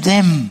woe to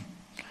them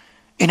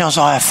in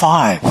Isaiah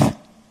 5.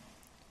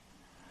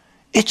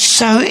 It's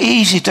so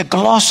easy to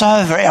gloss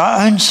over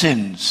our own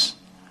sins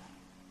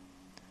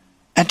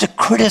and to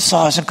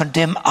criticize and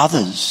condemn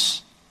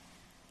others.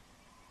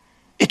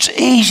 It's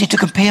easy to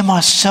compare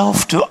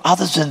myself to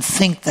others and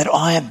think that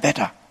I am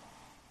better.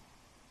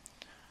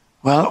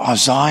 Well,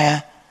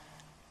 Isaiah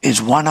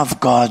is one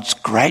of God's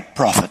great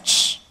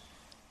prophets.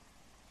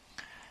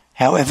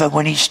 However,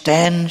 when he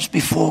stands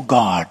before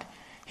God,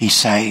 he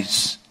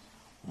says,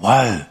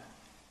 "Woe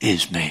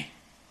is me."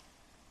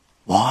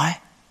 Why?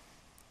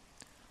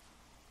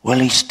 Well,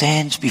 he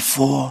stands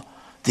before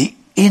the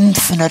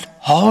infinite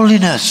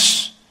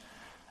holiness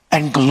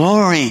and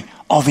glory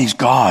of his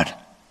God.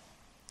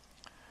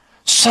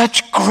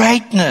 Such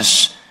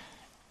greatness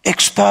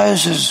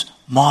exposes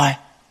my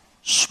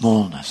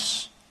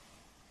smallness.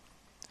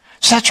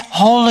 Such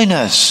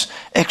holiness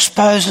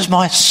exposes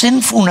my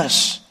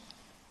sinfulness.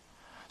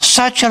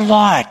 Such a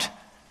light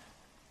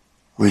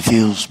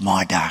reveals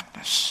my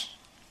darkness.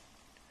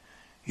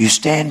 You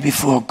stand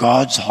before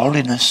God's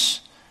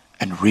holiness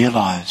and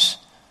realize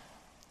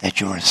that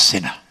you're a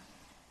sinner.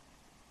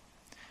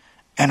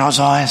 And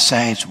Isaiah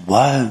says,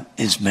 "Woe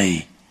is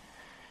me,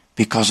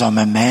 because I'm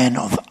a man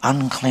of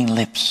unclean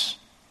lips."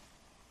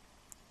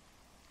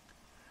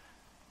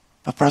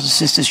 But brothers and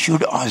sisters,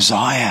 should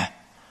Isaiah,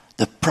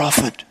 the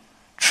prophet,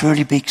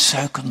 truly be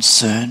so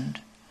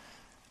concerned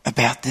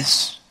about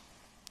this?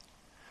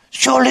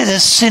 Surely the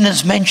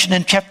sinners mentioned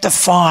in chapter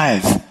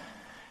 5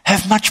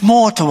 have much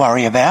more to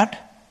worry about.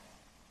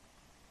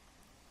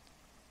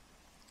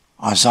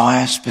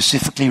 Isaiah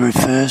specifically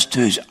refers to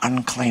his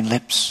unclean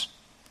lips.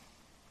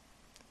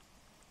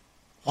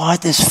 Why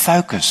this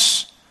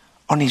focus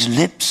on his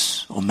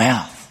lips or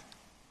mouth?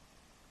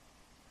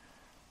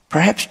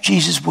 Perhaps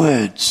Jesus'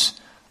 words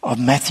of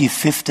Matthew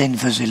 15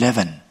 verse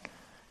 11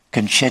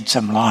 can shed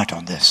some light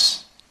on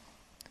this.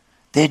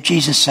 There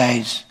Jesus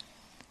says,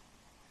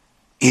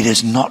 "It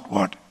is not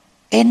what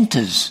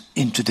enters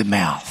into the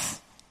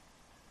mouth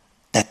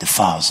that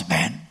defiles a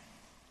man,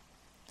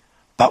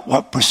 but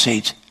what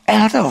proceeds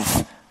out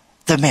of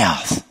the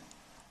mouth.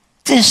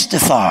 This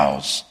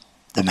defiles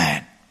the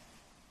man."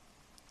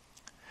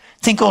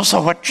 Think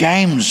also what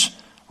James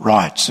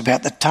writes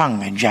about the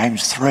tongue in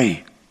James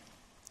 3.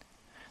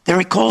 There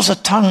he calls the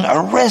tongue a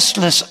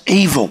restless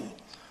evil,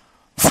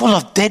 full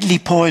of deadly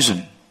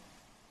poison.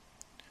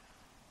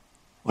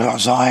 Well,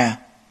 Isaiah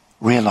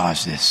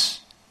realized this.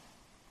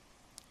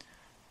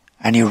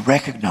 And he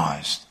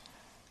recognized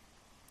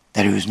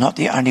that he was not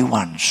the only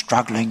one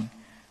struggling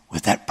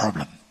with that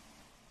problem.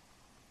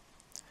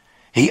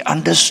 He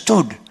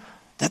understood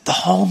that the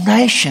whole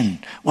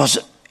nation was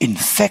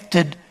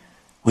infected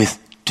with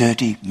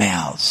dirty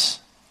mouths.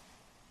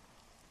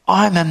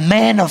 "I'm a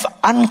man of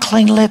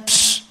unclean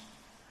lips,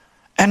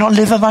 and I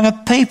live among a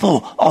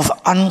people of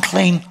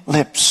unclean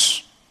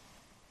lips."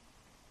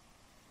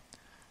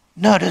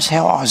 Notice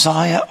how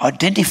Isaiah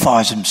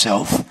identifies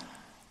himself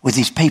with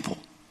his people.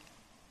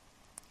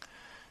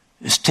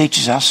 This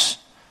teaches us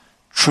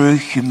true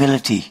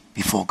humility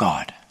before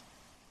God.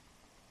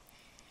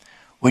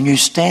 When you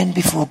stand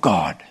before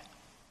God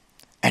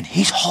and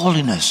his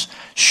holiness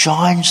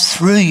shines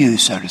through you,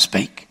 so to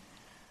speak,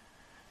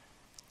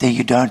 then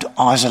you don't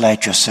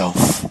isolate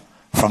yourself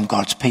from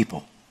God's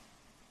people.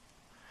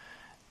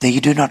 Then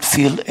you do not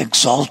feel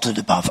exalted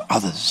above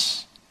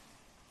others,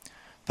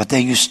 but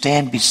then you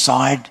stand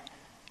beside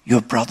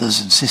your brothers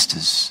and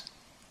sisters.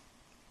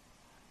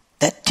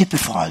 That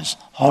typifies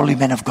holy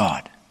men of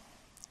God.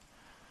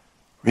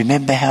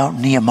 Remember how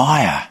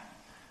Nehemiah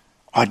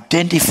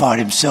identified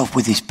himself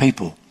with his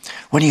people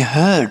when he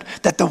heard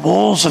that the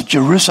walls of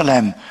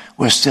Jerusalem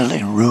were still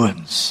in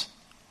ruins.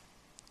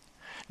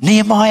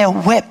 Nehemiah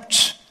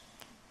wept,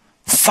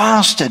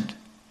 fasted,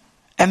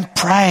 and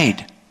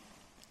prayed,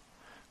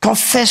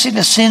 confessing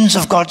the sins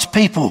of God's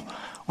people,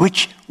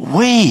 which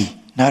we,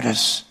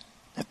 notice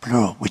the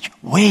plural, which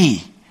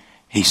we,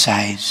 he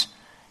says,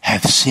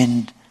 have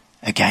sinned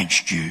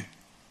against you.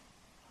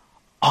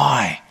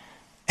 I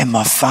and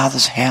my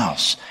father's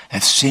house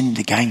have sinned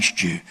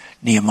against you.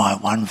 Nehemiah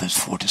 1 verse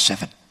 4 to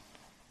 7.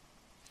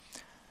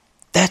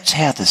 That's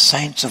how the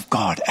saints of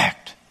God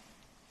act.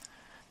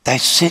 They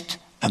sit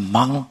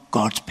among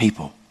God's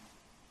people.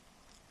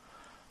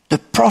 The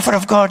prophet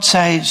of God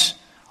says,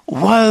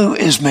 "Woe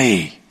is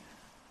me,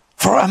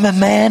 for I'm a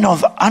man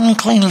of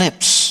unclean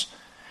lips,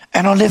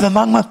 and I live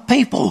among a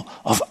people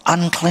of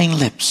unclean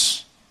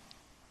lips."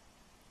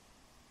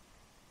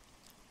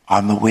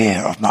 I'm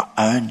aware of my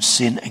own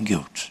sin and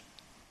guilt.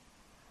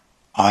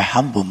 I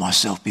humble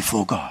myself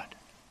before God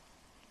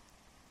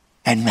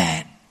and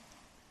man.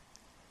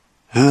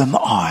 Who am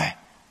I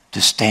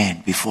to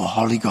stand before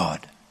holy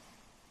God?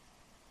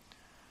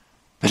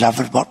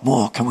 Beloved, what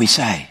more can we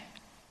say?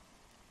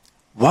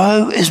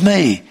 Woe is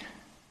me,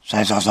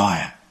 says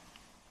Isaiah.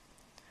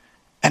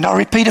 And I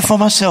repeat it for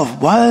myself,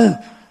 woe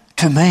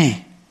to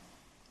me.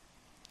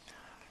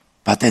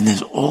 But then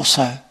there's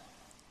also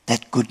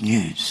that good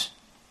news.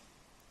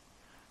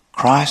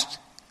 Christ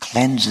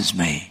cleanses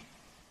me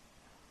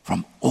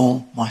from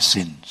all my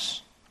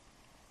sins.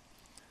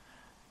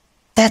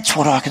 That's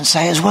what I can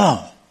say as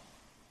well.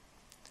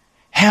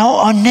 How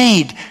I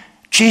need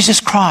Jesus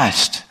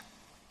Christ.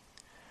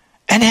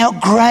 And how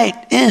great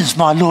is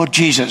my Lord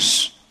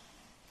Jesus,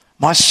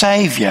 my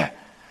Saviour,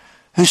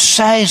 who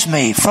saves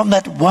me from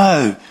that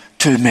woe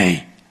to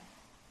me.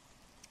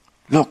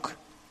 Look,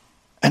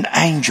 an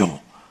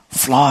angel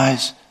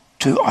flies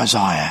to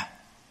Isiah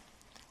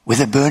with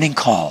a burning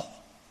coal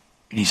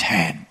in his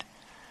hand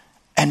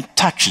and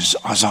touches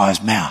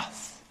Isaiah's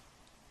mouth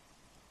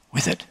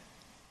with it.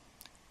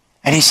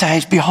 And he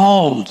says,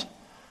 behold,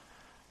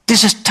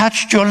 this has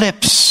touched your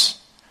lips.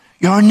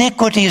 Your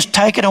iniquity is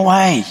taken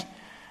away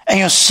and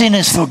your sin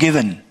is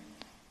forgiven.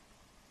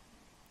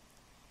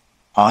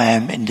 I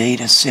am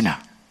indeed a sinner.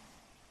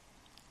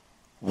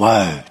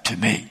 Woe to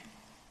me.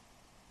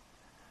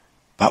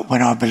 But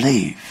when I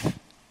believe,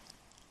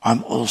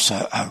 I'm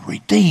also a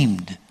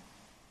redeemed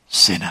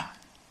sinner,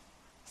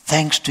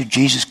 thanks to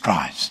Jesus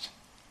Christ.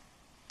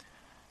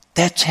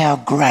 That's how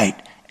great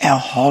our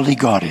holy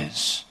God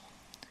is.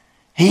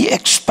 He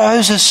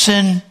exposes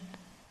sin,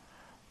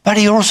 but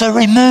he also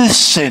removes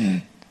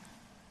sin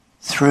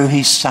through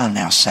his Son,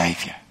 our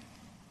Saviour.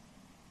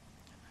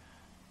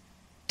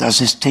 Does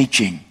this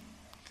teaching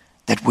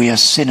that we are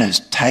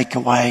sinners take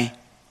away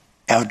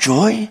our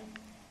joy?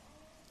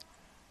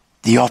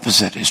 The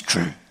opposite is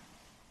true.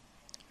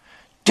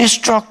 This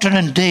doctrine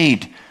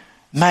indeed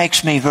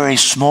makes me very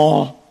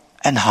small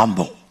and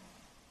humble.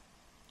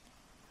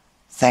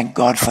 Thank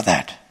God for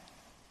that.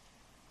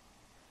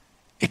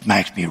 It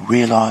makes me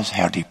realise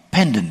how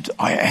dependent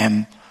I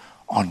am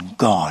on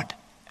God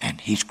and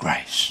his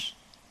grace.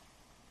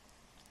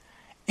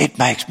 It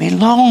makes me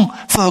long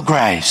for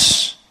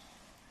grace.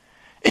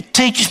 It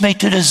teaches me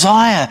to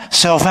desire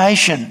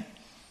salvation.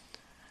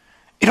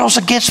 It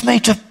also gets me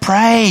to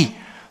pray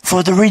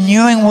for the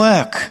renewing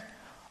work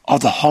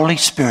of the Holy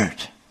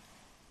Spirit.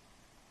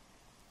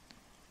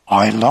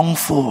 I long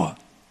for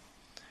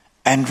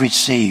and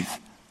receive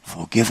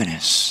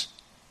forgiveness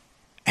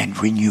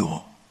and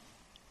renewal.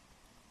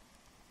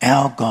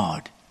 Our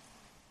God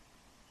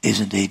is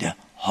indeed a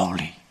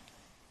holy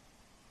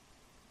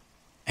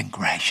and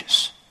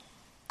gracious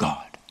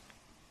God.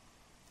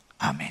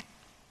 Amen.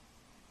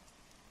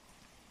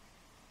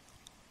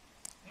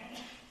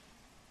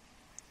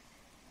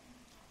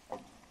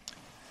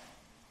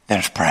 Let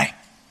us pray.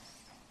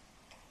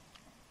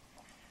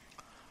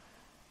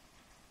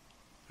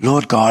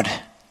 Lord God,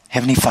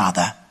 Heavenly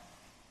Father,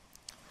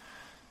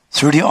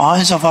 through the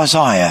eyes of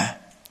Isaiah,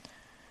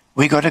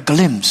 we got a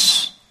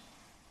glimpse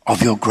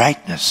of your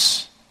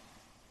greatness,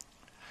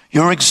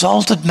 your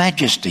exalted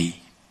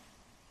majesty,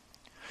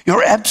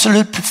 your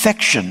absolute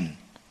perfection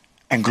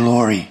and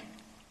glory.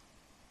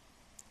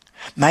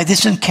 May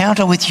this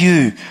encounter with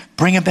you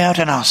bring about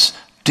in us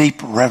deep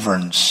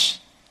reverence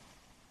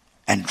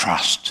and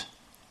trust.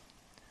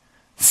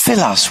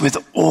 Fill us with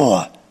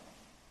awe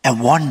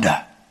and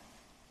wonder.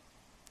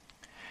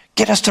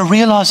 Get us to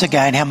realize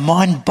again how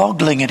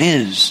mind-boggling it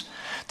is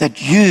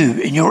that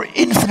you, in your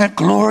infinite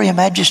glory and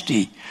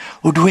majesty,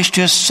 would wish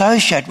to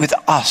associate with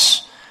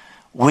us,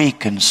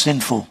 weak and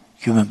sinful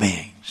human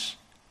beings.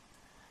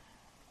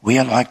 We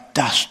are like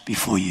dust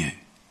before you.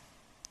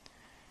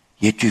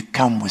 Yet you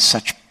come with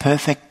such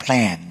perfect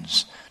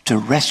plans to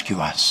rescue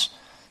us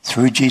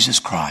through Jesus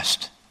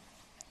Christ.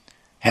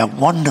 How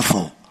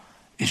wonderful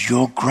is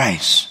your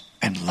grace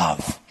and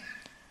love.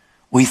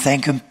 We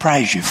thank and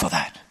praise you for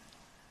that.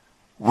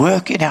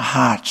 Work in our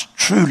hearts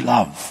true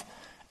love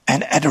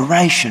and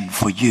adoration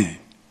for you,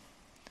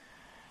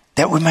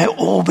 that we may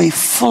all be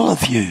full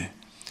of you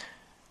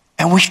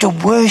and wish to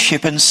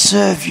worship and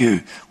serve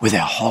you with our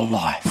whole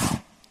life.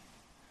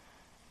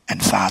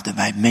 And Father,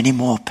 may many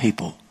more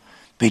people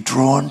be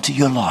drawn to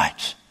your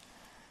light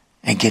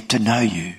and get to know you